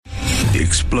the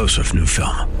explosive new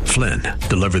film, Flynn,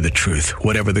 deliver the truth,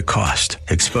 whatever the cost.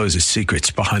 Exposes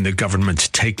secrets behind the government's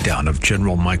takedown of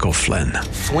General Michael Flynn.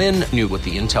 Flynn knew what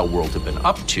the intel world had been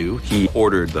up to. He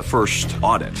ordered the first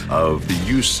audit of the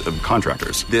use of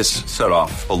contractors. This set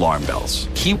off alarm bells.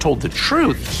 He told the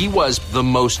truth. He was the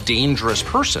most dangerous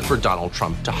person for Donald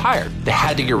Trump to hire. They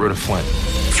had to get rid of Flynn.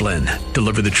 Flynn,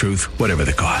 deliver the truth, whatever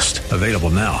the cost. Available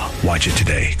now. Watch it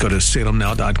today. Go to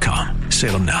salemnow.com.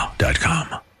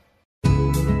 salemnow.com.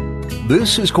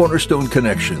 This is Cornerstone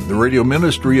Connection, the radio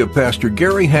ministry of Pastor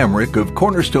Gary Hamrick of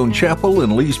Cornerstone Chapel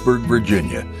in Leesburg,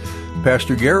 Virginia.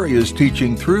 Pastor Gary is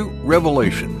teaching through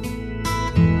Revelation. Real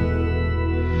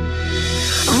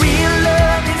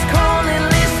love is calling,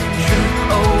 listen,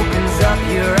 truth opens up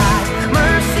your eyes.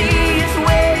 Mercy is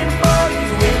waiting for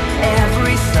you with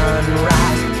every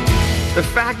sunrise. The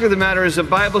fact of the matter is, the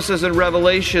Bible says in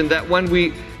Revelation that when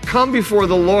we come before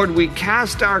the Lord, we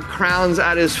cast our crowns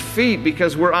at His feet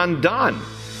because we're undone.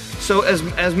 So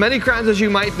as many crowns as you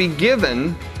might be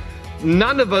given,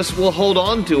 none of us will hold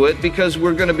on to it because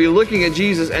we're going to be looking at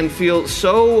Jesus and feel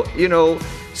so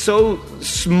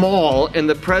small in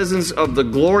the presence of the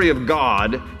glory of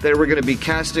God that we're going to be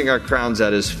casting our crowns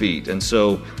at His feet. And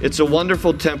so it's a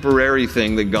wonderful temporary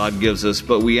thing that God gives us,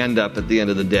 but we end up at the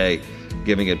end of the day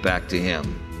giving it back to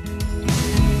Him.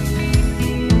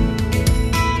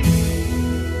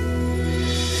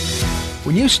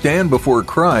 When you stand before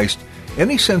Christ,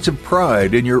 any sense of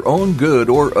pride in your own good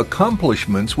or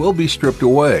accomplishments will be stripped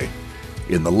away.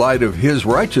 In the light of His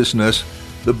righteousness,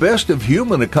 the best of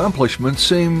human accomplishments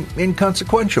seem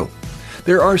inconsequential.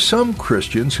 There are some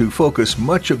Christians who focus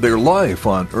much of their life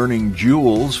on earning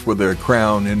jewels for their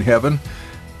crown in heaven,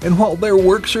 and while their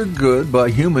works are good by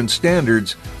human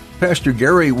standards, Pastor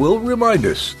Gary will remind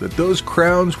us that those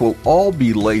crowns will all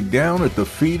be laid down at the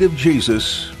feet of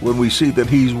Jesus when we see that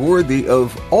He's worthy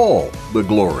of all the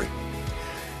glory.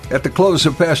 At the close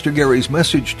of Pastor Gary's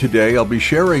message today, I'll be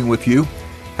sharing with you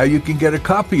how you can get a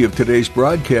copy of today's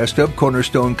broadcast of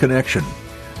Cornerstone Connection.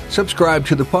 Subscribe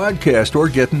to the podcast or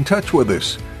get in touch with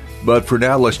us. But for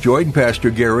now, let's join Pastor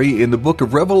Gary in the book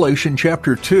of Revelation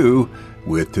chapter 2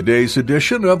 with today's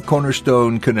edition of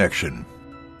Cornerstone Connection.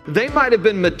 They might have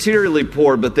been materially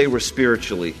poor, but they were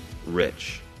spiritually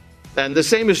rich. And the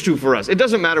same is true for us. It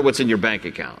doesn't matter what's in your bank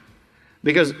account,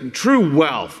 because true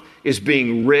wealth is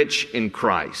being rich in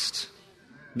Christ.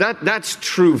 That's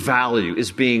true value,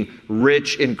 is being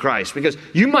rich in Christ. Because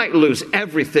you might lose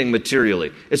everything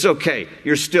materially. It's okay.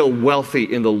 You're still wealthy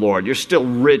in the Lord. You're still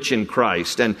rich in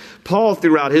Christ. And Paul,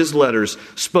 throughout his letters,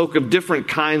 spoke of different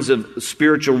kinds of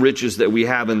spiritual riches that we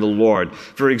have in the Lord.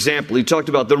 For example, he talked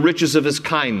about the riches of His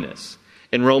kindness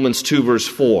in Romans 2, verse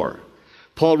 4.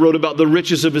 Paul wrote about the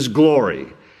riches of His glory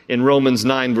in Romans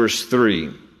 9, verse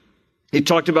 3. He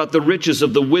talked about the riches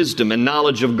of the wisdom and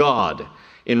knowledge of God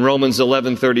in Romans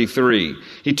 11:33.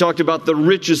 He talked about the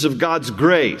riches of God's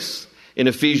grace in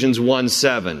Ephesians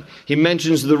 1:7. He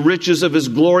mentions the riches of His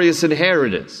glorious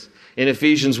inheritance in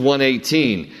Ephesians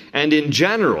 1:18. And in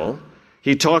general,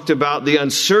 he talked about the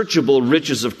unsearchable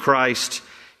riches of Christ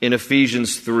in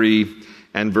Ephesians 3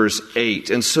 and verse 8.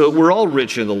 And so we're all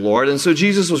rich in the Lord. And so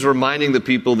Jesus was reminding the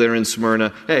people there in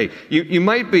Smyrna, hey, you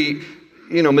might be,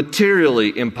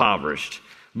 materially impoverished,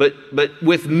 but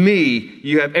with me,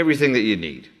 you have everything that you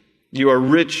need. You are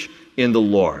rich in the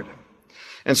Lord.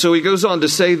 And so he goes on to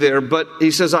say there, but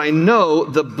he says, I know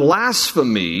the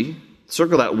blasphemy,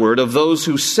 circle that word, of those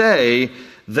who say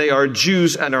they are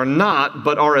Jews and are not,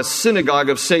 but are a synagogue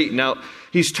of Satan. Now,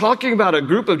 he's talking about a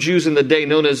group of Jews in the day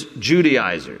known as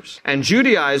Judaizers. And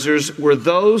Judaizers were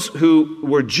those who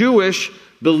were Jewish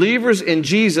believers in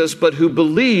Jesus, but who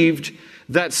believed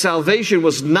that salvation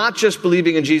was not just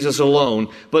believing in Jesus alone,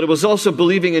 but it was also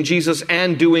believing in Jesus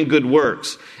and doing good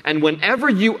works. And whenever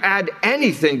you add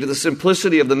anything to the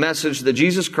simplicity of the message that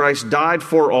Jesus Christ died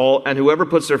for all, and whoever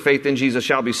puts their faith in Jesus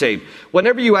shall be saved,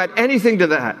 whenever you add anything to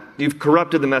that, you've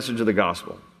corrupted the message of the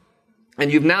gospel.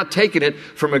 And you've now taken it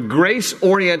from a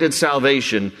grace-oriented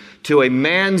salvation to a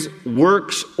man's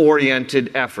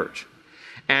works-oriented effort.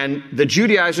 And the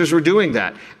Judaizers were doing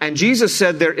that. And Jesus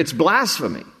said there, it's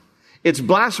blasphemy. It's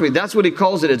blasphemy. That's what he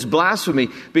calls it. It's blasphemy,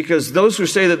 because those who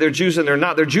say that they're Jews and they're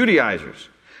not, they're Judaizers.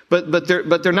 But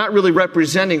they're not really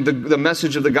representing the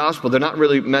message of the gospel. They're not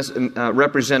really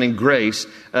representing grace.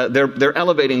 They're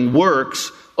elevating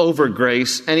works over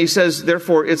grace. And he says,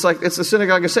 therefore, it's the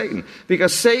synagogue of Satan,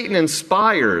 because Satan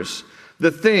inspires the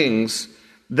things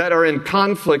that are in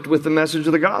conflict with the message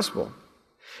of the gospel.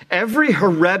 Every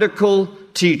heretical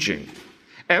teaching,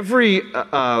 every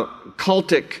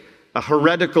cultic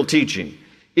heretical teaching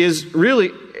is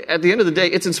really, at the end of the day,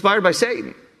 it's inspired by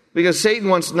Satan. because Satan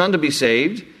wants none to be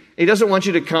saved. He doesn't want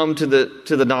you to come to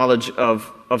the knowledge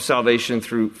of salvation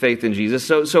through faith in Jesus.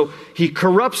 So he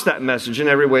corrupts that message in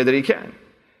every way that he can.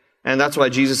 And that's why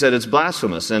Jesus said it's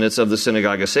blasphemous and it's of the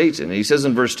synagogue of Satan. And he says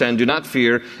in verse 10, do not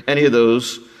fear any of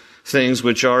those things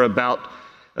which you are about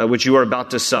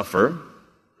to suffer.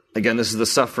 Again, this is the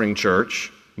suffering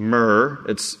church. Myrrh,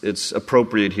 it's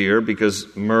appropriate here because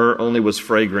myrrh only was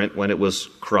fragrant when it was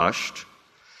crushed.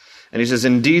 And he says,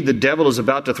 indeed, the devil is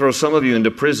about to throw some of you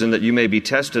into prison that you may be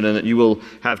tested and that you will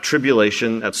have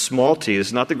tribulation. That's small t.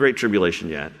 It's not the great tribulation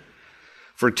yet.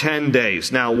 For 10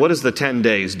 days. Now, what is the 10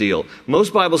 days deal?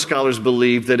 Most Bible scholars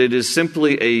believe that it is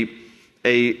simply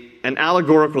an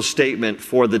allegorical statement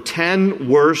for the 10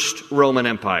 worst Roman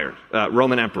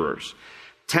emperors.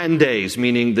 10 days,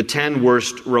 meaning the 10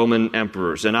 worst Roman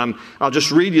emperors. And I'll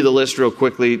just read you the list real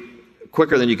quickly,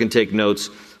 quicker than you can take notes.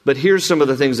 But here's some of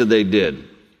the things that they did.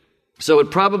 So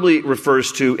it probably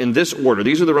refers to, in this order,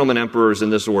 these are the Roman emperors in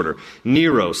this order.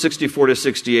 Nero, 64 to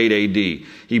 68 AD.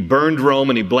 He burned Rome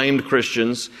and he blamed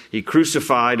Christians. He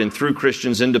crucified and threw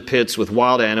Christians into pits with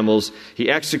wild animals.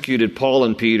 He executed Paul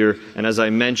and Peter. And as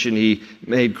I mentioned, he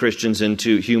made Christians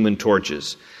into human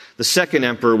torches. The second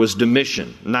emperor was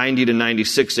Domitian, 90 to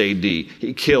 96 AD.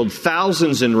 He killed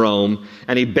thousands in Rome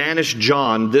and he banished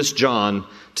John,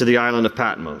 to the island of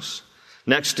Patmos.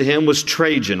 Next to him was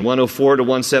Trajan, 104 to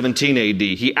 117 AD.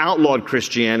 He outlawed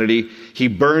Christianity. He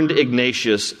burned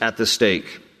Ignatius at the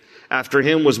stake. After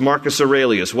him was Marcus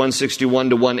Aurelius, 161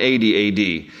 to 180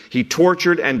 AD. He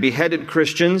tortured and beheaded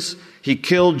Christians. He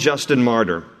killed Justin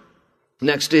Martyr.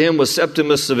 Next to him was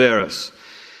Septimus Severus,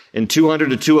 in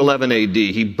 200 to 211 AD.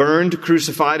 He burned,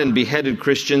 crucified, and beheaded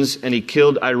Christians, and he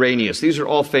killed Irenaeus. These are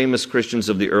all famous Christians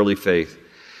of the early faith.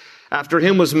 After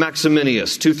him was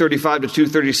Maximinius, 235 to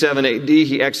 237 AD.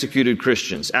 He executed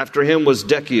Christians. After him was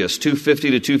Decius,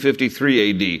 250 to 253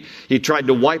 AD. He tried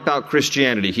to wipe out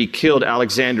Christianity. He killed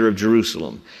Alexander of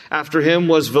Jerusalem. After him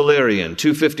was Valerian,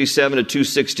 257 to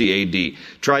 260 AD.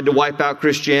 Tried to wipe out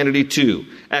Christianity too.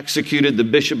 Executed the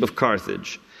bishop of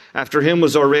Carthage. After him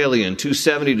was Aurelian,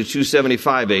 270 to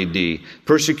 275 AD.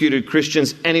 Persecuted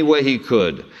Christians any way he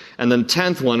could. And then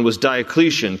 10th one was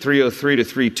Diocletian, 303 to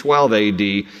 312 AD.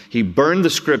 He burned the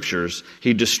scriptures.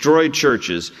 He destroyed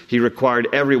churches. He required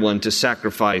everyone to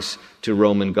sacrifice to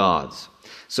Roman gods.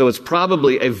 So it's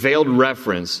probably a veiled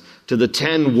reference to the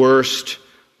 10 worst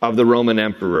of the Roman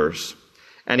emperors.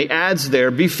 And he adds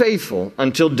there, be faithful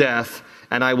until death,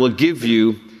 and I will give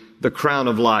you the crown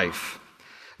of life.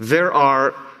 There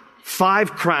are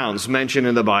 5 crowns mentioned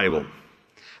in the Bible.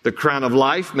 The crown of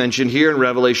life mentioned here in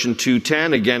Revelation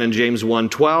 2:10, again in James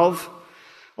 1:12.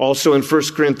 Also in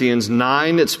 1 Corinthians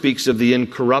 9, it speaks of the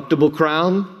incorruptible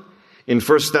crown. In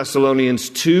 1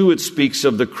 Thessalonians 2, it speaks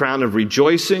of the crown of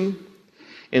rejoicing.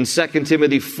 In 2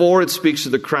 Timothy 4, it speaks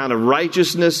of the crown of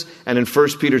righteousness. And in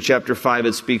 1 Peter chapter 5,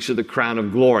 it speaks of the crown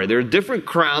of glory. There are different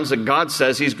crowns that God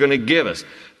says He's going to give us.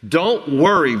 Don't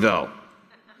worry, though.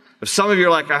 If some of you are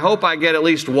like, I hope I get at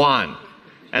least one.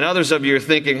 And others of you are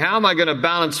thinking, how am I going to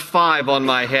balance 5 on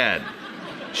my head?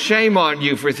 Shame on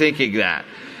you for thinking that.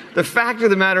 The fact of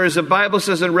the matter is the Bible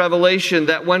says in Revelation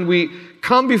that when we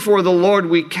come before the Lord,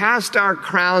 we cast our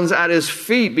crowns at His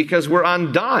feet because we're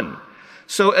undone.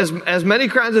 So as many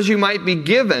crowns as you might be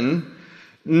given,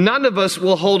 none of us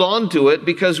will hold on to it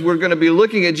because we're going to be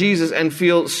looking at Jesus and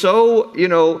feel so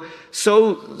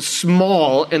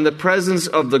small in the presence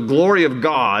of the glory of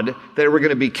God that we're going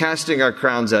to be casting our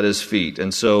crowns at His feet.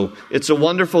 And so it's a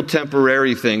wonderful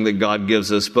temporary thing that God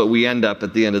gives us, but we end up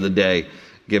at the end of the day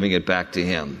giving it back to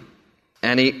Him.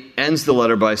 And he ends the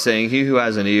letter by saying, he who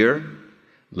has an ear,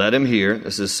 let him hear.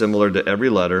 This is similar to every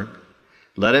letter.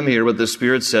 Let him hear what the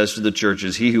Spirit says to the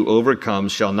churches. He who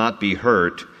overcomes shall not be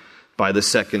hurt by the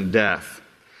second death.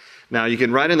 Now, you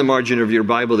can write in the margin of your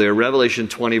Bible there, Revelation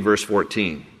 20, verse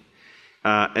 14.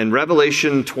 In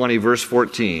Revelation 20, verse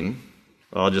 14,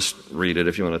 I'll just read it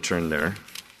if you want to turn there.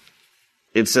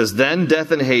 It says, then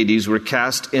death and Hades were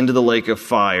cast into the lake of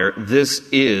fire. This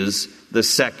is the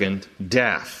second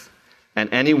death.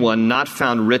 And anyone not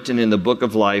found written in the book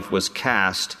of life was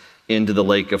cast into the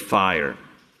lake of fire.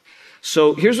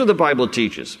 So here's what the Bible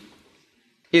teaches.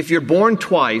 If you're born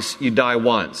twice, you die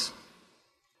once.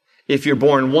 If you're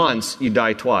born once, you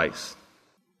die twice.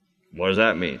 What does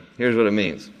that mean? Here's what it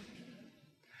means.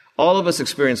 All of us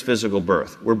experience physical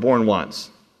birth. We're born once.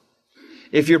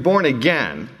 If you're born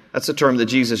again, that's a term that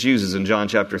Jesus uses in John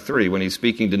chapter 3 when he's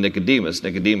speaking to Nicodemus.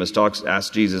 Nicodemus asks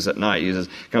Jesus at night. He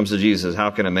comes to Jesus and says, how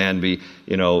can a man be,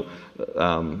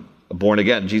 born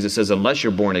again? Jesus says, unless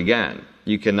you're born again,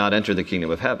 you cannot enter the kingdom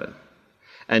of heaven.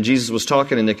 And Jesus was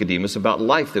talking to Nicodemus about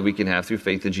life that we can have through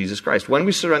faith in Jesus Christ. When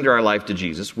we surrender our life to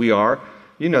Jesus, we are,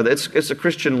 it's a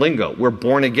Christian lingo. We're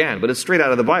born again, but it's straight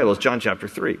out of the Bible. It's John chapter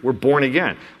 3. We're born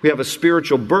again. We have a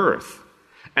spiritual birth.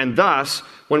 And thus,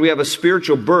 when we have a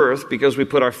spiritual birth, because we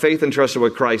put our faith and trust in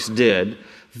what Christ did,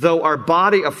 though our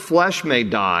body of flesh may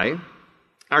die,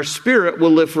 our spirit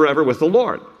will live forever with the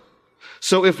Lord.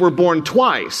 So if we're born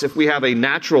twice, if we have a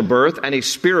natural birth and a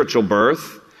spiritual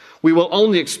birth, we will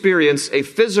only experience a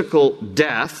physical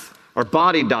death. Our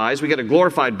body dies, we get a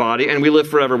glorified body, and we live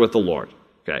forever with the Lord.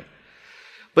 Okay.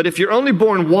 But if you're only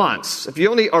born once, if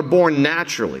you only are born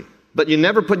naturally, but you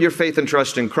never put your faith and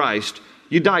trust in Christ,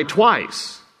 you die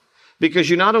twice.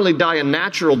 Because you not only die a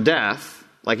natural death,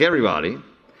 like everybody,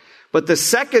 but the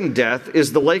second death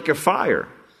is the lake of fire,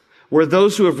 where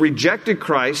those who have rejected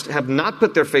Christ, have not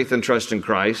put their faith and trust in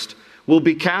Christ, will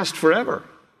be cast forever.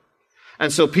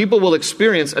 And so people will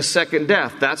experience a second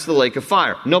death. That's the lake of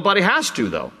fire. Nobody has to,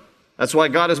 though. That's why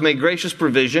God has made gracious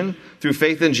provision through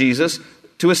faith in Jesus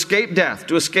to escape death,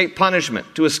 to escape punishment,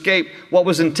 to escape what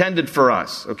was intended for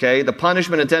us, okay? The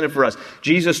punishment intended for us.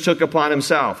 Jesus took upon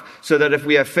himself so that if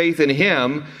we have faith in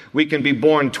him, we can be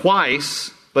born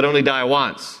twice, but only die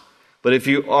once. But if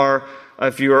you are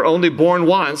only born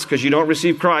once because you don't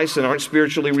receive Christ and aren't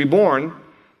spiritually reborn,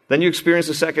 then you experience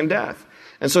a second death.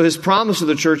 And so his promise to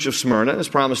the church of Smyrna, his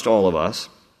promise to all of us,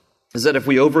 is that if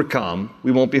we overcome,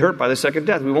 we won't be hurt by the second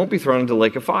death. We won't be thrown into the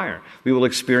lake of fire. We will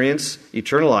experience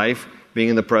eternal life, being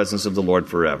in the presence of the Lord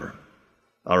forever.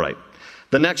 All right.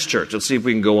 The next church, let's see if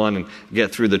we can go on and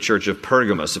get through the church of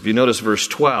Pergamos. If you notice, verse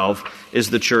 12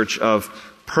 is the church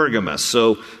of Pergamos.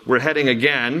 So we're heading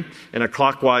again in a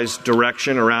clockwise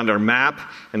direction around our map,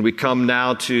 and we come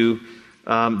now to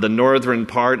the northern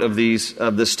part of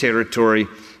this territory,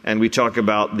 and we talk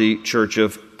about the church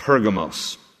of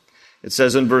Pergamos. It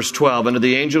says in verse 12, "And to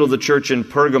the angel of the church in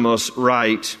Pergamos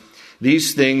write,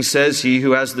 These things says he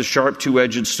who has the sharp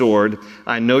two-edged sword,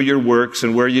 I know your works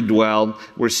and where you dwell,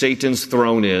 where Satan's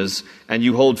throne is, and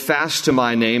you hold fast to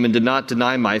my name and did not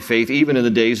deny my faith, even in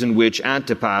the days in which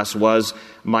Antipas was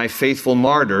my faithful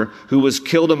martyr, who was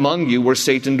killed among you where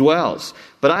Satan dwells.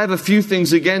 But I have a few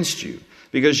things against you,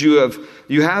 because you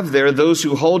have there those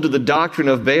who hold to the doctrine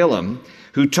of Balaam,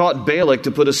 who taught Balak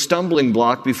to put a stumbling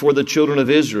block before the children of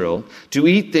Israel, to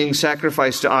eat things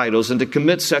sacrificed to idols, and to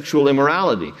commit sexual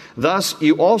immorality. Thus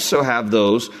you also have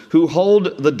those who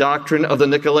hold the doctrine of the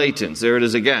Nicolaitans." There it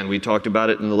is again. We talked about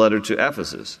it in the letter to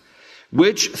Ephesus.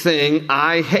 "Which thing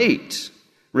I hate.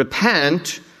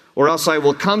 Repent, or else I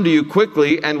will come to you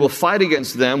quickly and will fight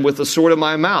against them with the sword of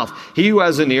my mouth. He who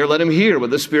has an ear, let him hear what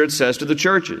the Spirit says to the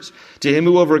churches. To him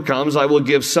who overcomes, I will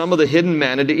give some of the hidden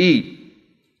manna to eat.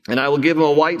 And I will give him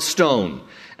a white stone,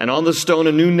 and on the stone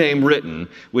a new name written,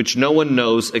 which no one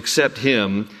knows except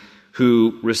him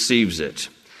who receives it."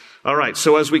 All right,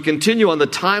 so as we continue on the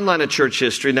timeline of church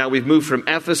history, now we've moved from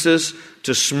Ephesus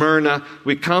to Smyrna.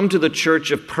 We come to the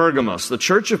church of Pergamos. The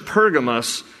church of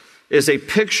Pergamos is a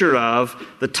picture of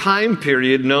the time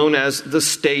period known as the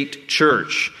state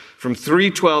church, from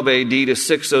 312 AD to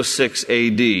 606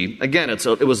 AD. Again,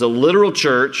 it was a literal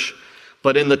church,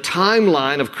 but in the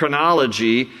timeline of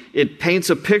chronology, it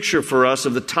paints a picture for us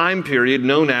of the time period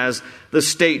known as the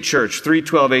state church,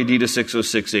 312 AD to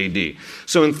 606 AD.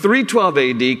 So in 312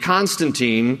 AD,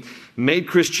 Constantine made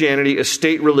Christianity a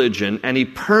state religion, and he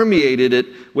permeated it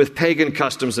with pagan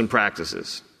customs and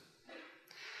practices.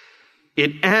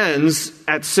 It ends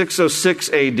at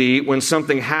 606 AD when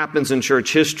something happens in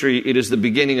church history. It is the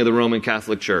beginning of the Roman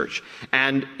Catholic Church.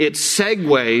 And it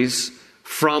segues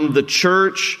from the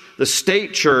church, the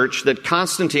state church that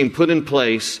Constantine put in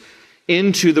place,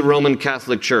 into the Roman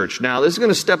Catholic Church. Now, this is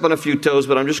going to step on a few toes,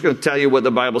 but I'm just going to tell you what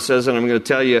the Bible says, and I'm going to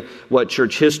tell you what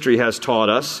church history has taught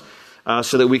us,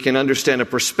 so that we can understand a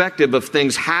perspective of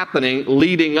things happening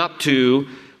leading up to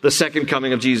the second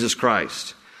coming of Jesus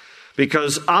Christ.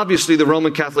 Because obviously the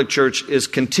Roman Catholic Church is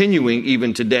continuing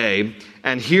even today,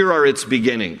 and here are its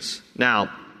beginnings. Now,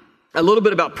 a little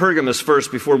bit about Pergamos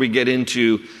first before we get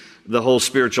into the whole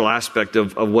spiritual aspect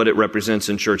of what it represents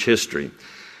in church history.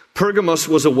 Pergamos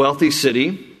was a wealthy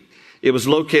city. It was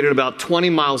located about 20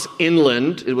 miles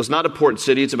inland. It was not a port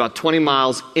city. It's about 20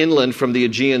 miles inland from the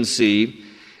Aegean Sea.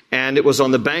 And it was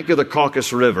on the bank of the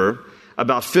Caucasus River,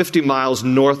 about 50 miles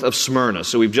north of Smyrna.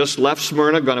 So we've just left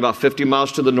Smyrna, gone about 50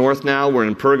 miles to the north now. We're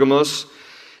in Pergamos.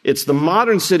 It's the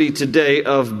modern city today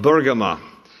of Bergama,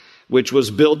 which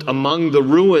was built among the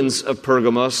ruins of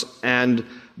Pergamos, and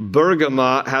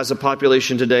Bergama has a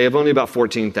population today of only about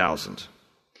 14,000.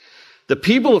 The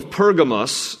people of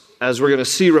Pergamos, as we're going to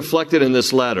see reflected in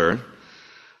this letter,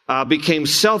 became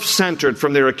self-centered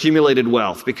from their accumulated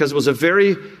wealth. Because it was a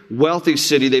very wealthy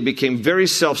city, they became very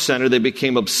self-centered. They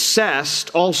became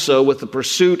obsessed also with the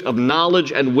pursuit of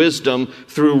knowledge and wisdom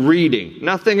through reading.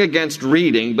 Nothing against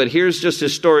reading, but here's just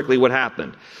historically what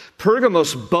happened.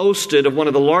 Pergamos boasted of one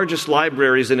of the largest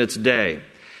libraries in its day.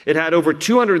 It had over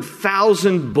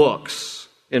 200,000 books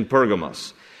in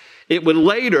Pergamos. It would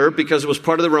later, because it was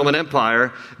part of the Roman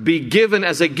Empire, be given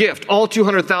as a gift, all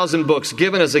 200,000 books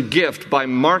given as a gift by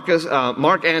Mark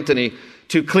Antony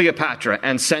to Cleopatra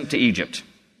and sent to Egypt.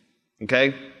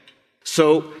 Okay?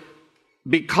 So,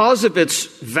 because of its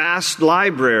vast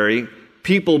library,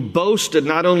 people boasted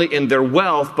not only in their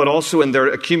wealth, but also in their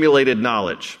accumulated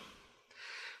knowledge.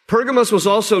 Pergamos was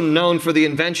also known for the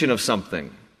invention of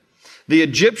something. The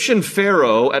Egyptian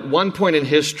pharaoh, at one point in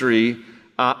history,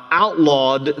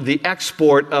 outlawed the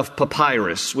export of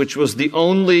papyrus, which was the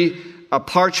only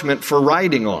parchment for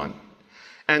writing on.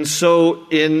 And so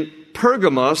in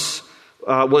Pergamos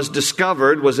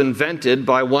was invented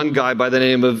by one guy by the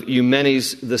name of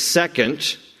Eumenes II,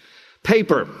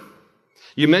 paper.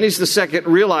 Eumenes II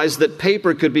realized that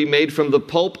paper could be made from the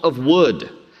pulp of wood.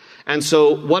 And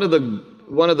so one of the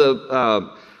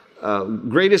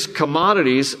greatest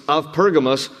commodities of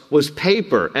Pergamos was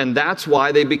paper, and that's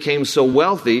why they became so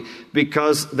wealthy,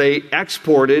 because they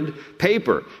exported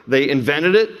paper. They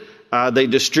invented it, they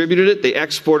distributed it, they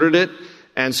exported it,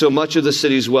 and so much of the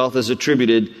city's wealth is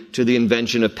attributed to the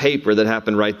invention of paper that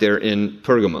happened right there in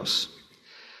Pergamos.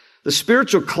 The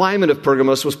spiritual climate of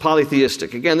Pergamos was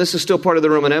polytheistic. Again, this is still part of the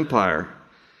Roman Empire,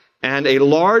 and a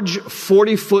large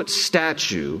 40-foot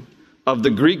statue of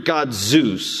the Greek god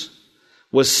Zeus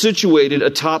was situated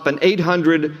atop an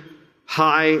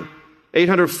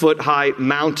 800-foot high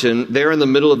mountain there in the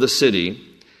middle of the city.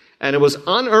 And it was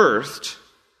unearthed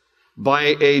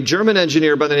by a German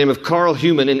engineer by the name of Karl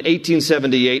Humann in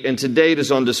 1878, and today it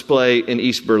is on display in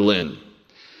East Berlin.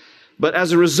 But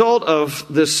as a result of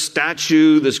this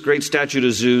statue, this great statue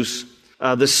to Zeus,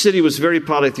 the city was very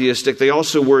polytheistic. They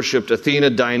also worshipped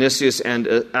Athena, Dionysius, and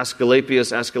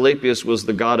Asclepius. Asclepius was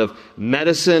the god of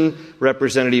medicine,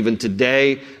 represented even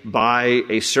today by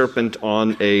a serpent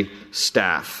on a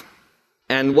staff.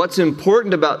 And what's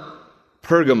important about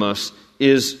Pergamos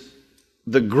is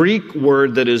the Greek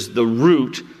word that is the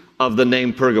root of the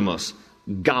name Pergamos,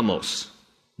 gamos,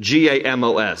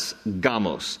 G-A-M-O-S,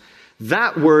 gamos.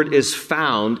 That word is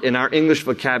found in our English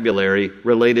vocabulary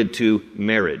related to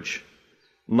marriage.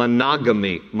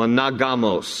 Monogamy,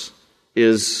 monogamos,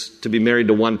 is to be married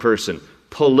to one person.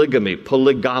 Polygamy,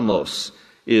 polygamos,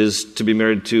 is to be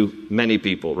married to many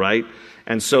people, right?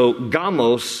 And so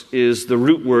gamos is the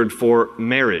root word for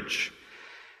marriage.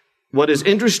 What is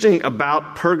interesting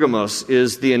about Pergamos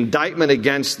is the indictment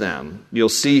against them, you'll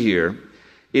see here,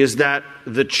 is that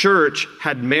the church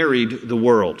had married the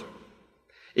world.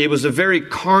 It was a very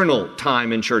carnal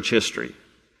time in church history,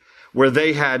 where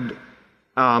they had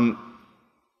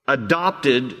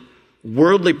adopted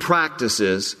worldly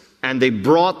practices and they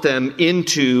brought them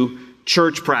into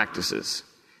church practices.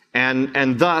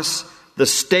 And thus, the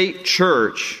state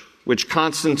church, which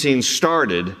Constantine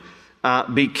started,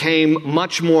 became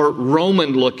much more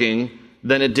Roman-looking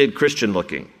than it did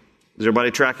Christian-looking. Is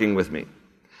everybody tracking with me?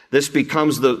 This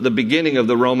becomes the beginning of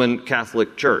the Roman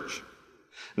Catholic Church.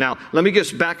 Now, let me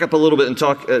just back up a little bit and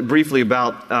talk briefly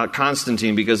about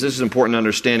Constantine, because this is important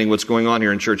understanding what's going on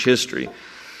here in church history.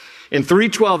 In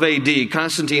 312 AD,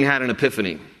 Constantine had an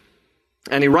epiphany,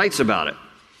 and he writes about it.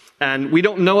 And we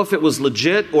don't know if it was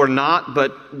legit or not,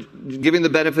 but giving the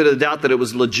benefit of the doubt that it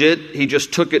was legit, he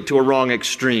just took it to a wrong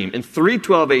extreme. In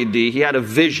 312 AD, he had a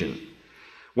vision.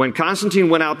 When Constantine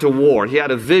went out to war, he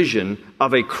had a vision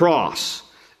of a cross,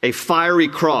 a fiery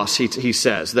cross, he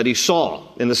says, that he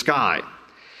saw in the sky.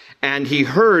 And he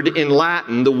heard in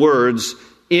Latin the words,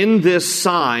 "In this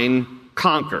sign,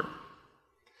 conquer."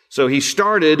 So he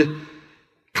started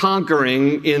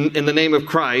conquering in the name of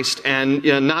Christ, and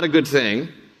not a good thing.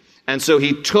 And so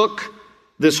he took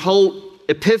this whole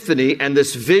epiphany and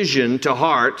this vision to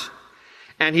heart,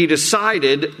 and he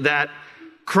decided that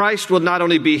Christ would not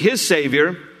only be his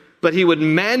Savior, but he would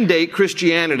mandate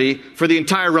Christianity for the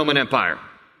entire Roman Empire.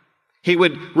 He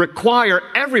would require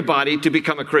everybody to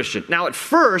become a Christian. Now, at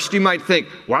first, you might think,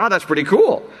 wow, that's pretty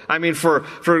cool. I mean, for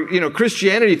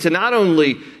Christianity to not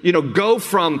only, go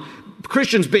from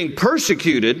Christians being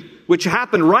persecuted, which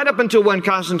happened right up until when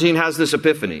Constantine has this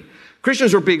epiphany.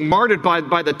 Christians were being martyred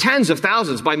by the tens of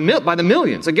thousands, by the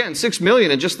millions. Again, 6 million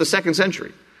in just the second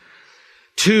century.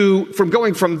 From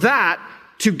going from that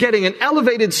to getting an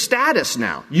elevated status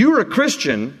now. You're a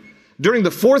Christian, During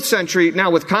the 4th century, now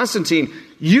with Constantine,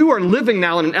 you are living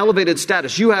now in an elevated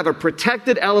status. You have a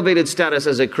protected, elevated status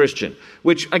as a Christian,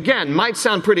 which, again, might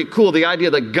sound pretty cool. The idea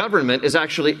that government is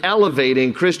actually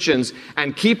elevating Christians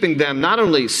and keeping them not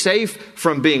only safe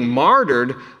from being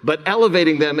martyred, but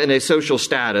elevating them in a social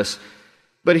status.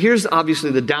 But here's obviously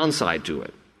the downside to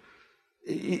it.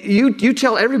 You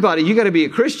tell everybody you got to be a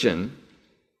Christian.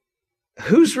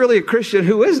 Who's really a Christian?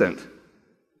 Who isn't?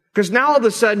 Because now all of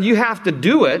a sudden you have to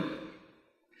do it,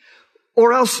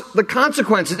 or else the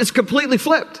consequences, it's completely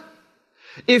flipped.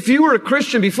 If you were a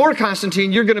Christian before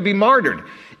Constantine, you're going to be martyred.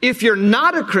 If you're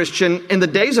not a Christian in the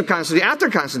days of Constantine, after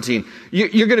Constantine,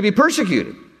 you're going to be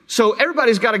persecuted. So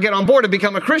everybody's got to get on board and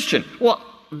become a Christian. Well,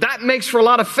 that makes for a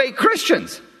lot of fake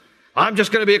Christians. I'm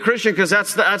just going to be a Christian because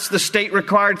that's the state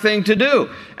required thing to do.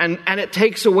 And it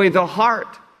takes away the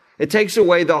heart. It takes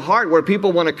away the heart where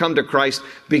people want to come to Christ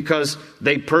because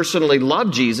they personally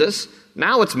love Jesus.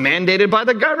 Now it's mandated by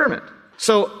the government.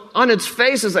 So on its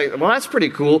face, it's like, well, that's pretty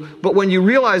cool. But when you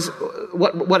realize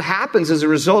what happens as a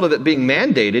result of it being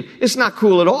mandated, it's not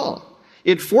cool at all.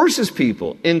 It forces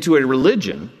people into a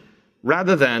religion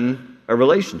rather than a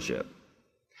relationship.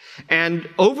 And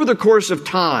over the course of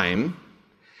time,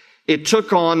 it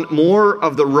took on more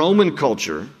of the Roman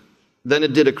culture than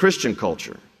it did a Christian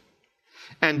culture.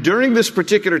 And during this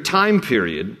particular time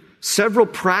period, several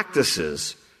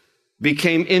practices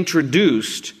became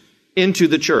introduced into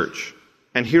the church.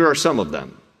 And here are some of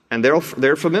them. And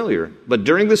they're familiar. But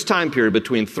during this time period,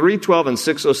 between 312 and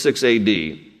 606 AD,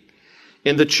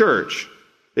 in the church,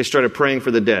 they started praying for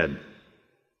the dead.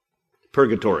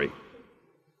 Purgatory.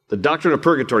 The doctrine of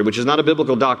purgatory, which is not a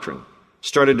biblical doctrine,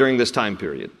 started during this time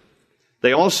period.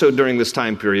 They also, during this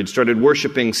time period, started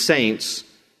worshiping saints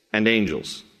and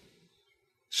angels.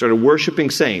 Started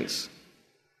worshiping saints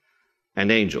and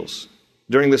angels.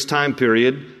 During this time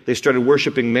period, they started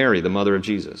worshiping Mary, the mother of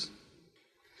Jesus.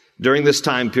 During this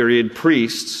time period,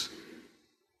 priests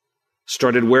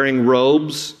started wearing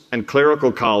robes and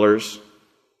clerical collars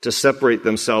to separate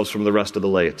themselves from the rest of the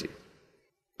laity.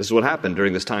 This is what happened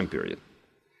during this time period.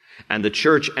 And the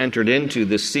church entered into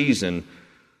this season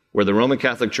where the Roman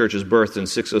Catholic Church is birthed in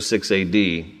 606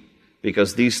 AD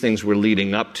because these things were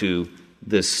leading up to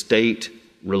this state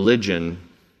religion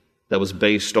that was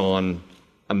based on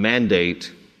a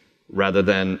mandate rather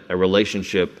than a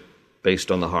relationship based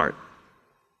on the heart.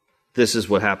 This is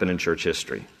what happened in church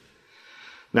history.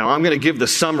 Now, I'm going to give the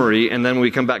summary, and then when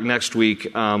we come back next week,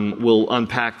 we'll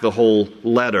unpack the whole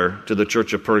letter to the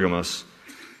church of Pergamos.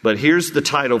 But here's the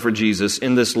title for Jesus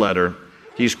in this letter.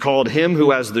 He's called Him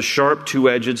Who Has the Sharp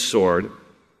Two-Edged Sword.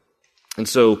 And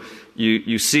so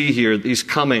you see here, he's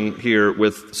coming here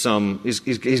with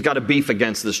he's got a beef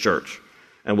against this church.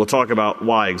 And we'll talk about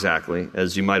why exactly,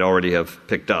 as you might already have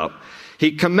picked up.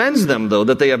 He commends them, though,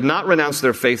 that they have not renounced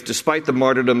their faith despite the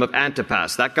martyrdom of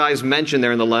Antipas. That guy's mentioned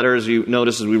there in the letter, as you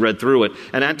notice as we read through it.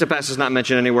 And Antipas is not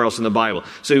mentioned anywhere else in the Bible.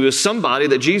 So he was somebody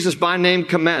that Jesus by name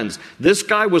commends. This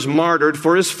guy was martyred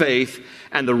for his faith,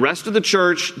 and the rest of the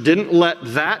church didn't let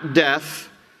that death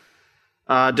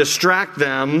distract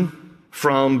them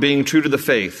from being true to the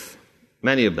faith,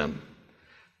 many of them.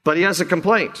 But he has a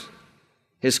complaint.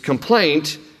 His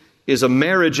complaint is a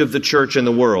marriage of the church and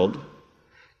the world.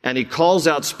 And he calls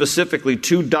out specifically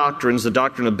two doctrines, the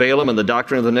doctrine of Balaam and the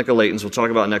doctrine of the Nicolaitans, we'll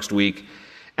talk about next week.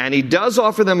 And he does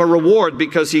offer them a reward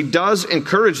because he does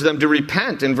encourage them to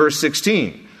repent in verse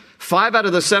 16. 5 out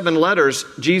of the 7 letters,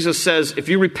 Jesus says, if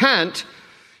you repent,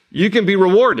 you can be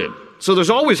rewarded. So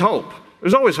there's always hope.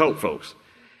 There's always hope, folks.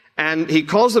 And he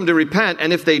calls them to repent,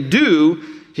 and if they do,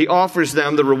 he offers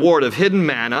them the reward of hidden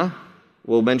manna.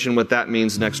 We'll mention what that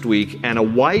means next week. And a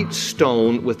white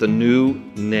stone with a new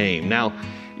name. Now,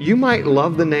 you might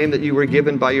love the name that you were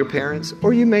given by your parents,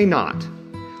 or you may not.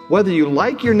 Whether you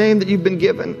like your name that you've been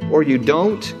given or you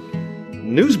don't,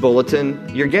 news bulletin,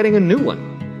 you're getting a new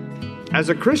one. As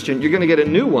a Christian, you're going to get a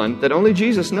new one that only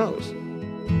Jesus knows.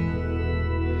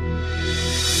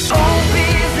 Hope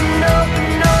is an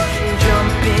open ocean,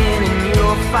 jump in and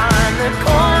you'll find the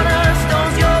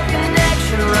cornerstone's your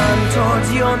connection, run towards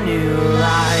your new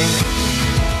life.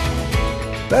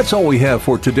 That's all we have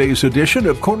for today's edition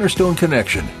of Cornerstone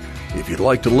Connection. If you'd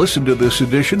like to listen to this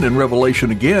edition in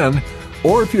Revelation again,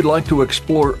 or if you'd like to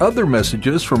explore other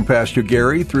messages from Pastor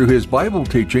Gary through his Bible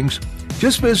teachings,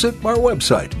 just visit our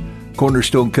website,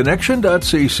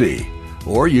 cornerstoneconnection.cc,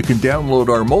 or you can download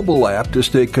our mobile app to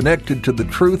stay connected to the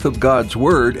truth of God's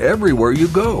Word everywhere you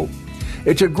go.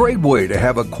 It's a great way to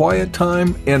have a quiet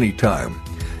time anytime.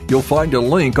 You'll find a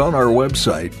link on our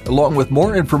website, along with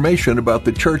more information about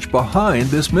the church behind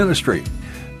this ministry,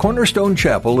 Cornerstone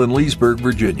Chapel in Leesburg,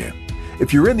 Virginia.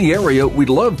 If you're in the area, we'd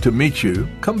love to meet you.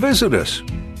 Come visit us.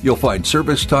 You'll find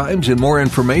service times and more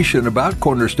information about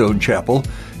Cornerstone Chapel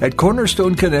at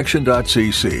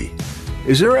cornerstoneconnection.cc.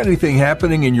 Is there anything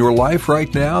happening in your life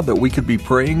right now that we could be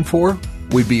praying for?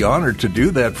 We'd be honored to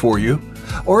do that for you.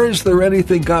 Or is there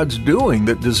anything God's doing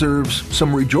that deserves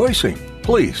some rejoicing?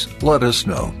 Please let us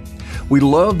know. We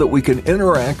love that we can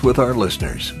interact with our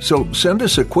listeners. So send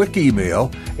us a quick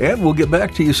email and we'll get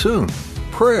back to you soon.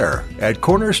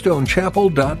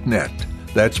 prayer@cornerstonechapel.net.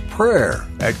 That's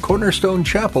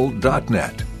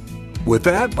prayer@cornerstonechapel.net. With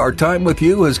that, our time with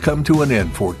you has come to an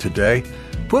end for today.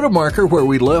 Put a marker where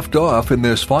we left off in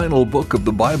this final book of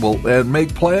the Bible and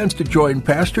make plans to join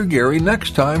Pastor Gary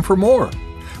next time for more.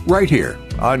 Right here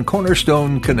on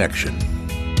Cornerstone Connection.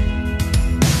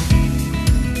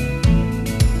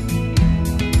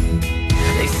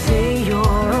 They say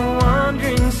you're a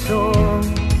wandering soul,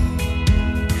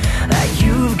 that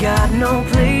you've got no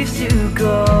place to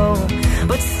go,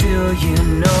 but still you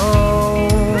know,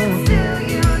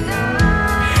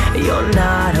 you're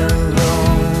not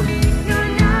alone.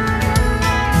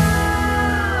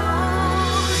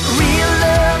 Real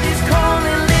love is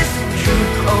calling, listen,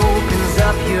 truth opens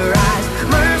up your eyes.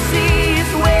 Mercy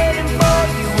is waiting for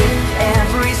you with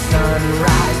every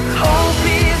sunrise. Hope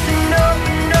is an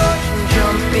open ocean,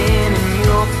 jump in and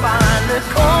you'll find the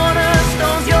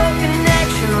cornerstones, your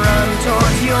connection, run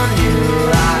towards your new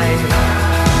life.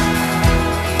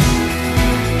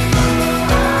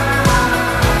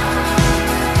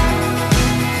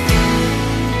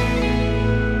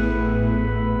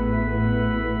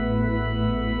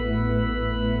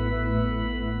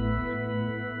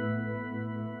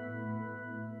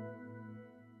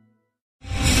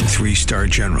 Three-star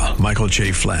General Michael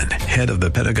J. Flynn, head of the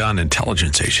Pentagon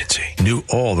Intelligence Agency, knew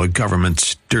all the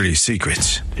government's dirty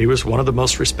secrets. He was one of the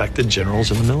most respected generals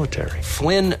in the military.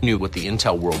 Flynn knew what the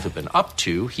intel world had been up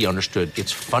to. He understood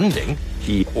its funding.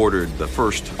 He ordered the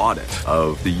first audit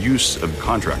of the use of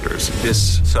contractors.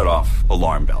 This set off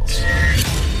alarm bells.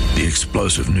 The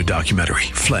explosive new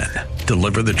documentary, Flynn,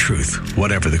 Deliver the Truth,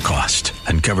 Whatever the Cost,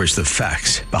 uncovers the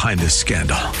facts behind this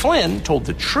scandal. Flynn told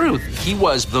the truth. He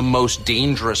was the most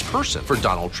dangerous person for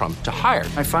Donald Trump to hire.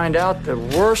 I find out the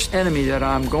worst enemy that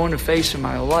I'm going to face in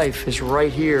my life is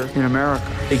right here in America.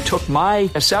 They took my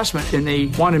assessment and they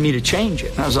wanted me to change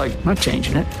it. And I was like, I'm not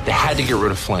changing it. They had to get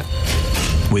rid of Flynn.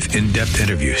 With in-depth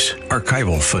interviews,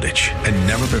 archival footage, and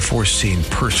never-before-seen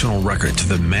personal records of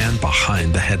the man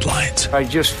behind the headlines. I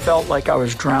just felt like I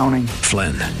was drowning.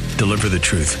 Flynn, Deliver the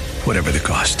Truth, Whatever the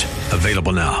Cost.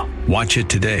 Available now. Watch it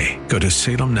today. Go to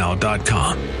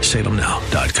salemnow.com.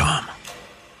 salemnow.com.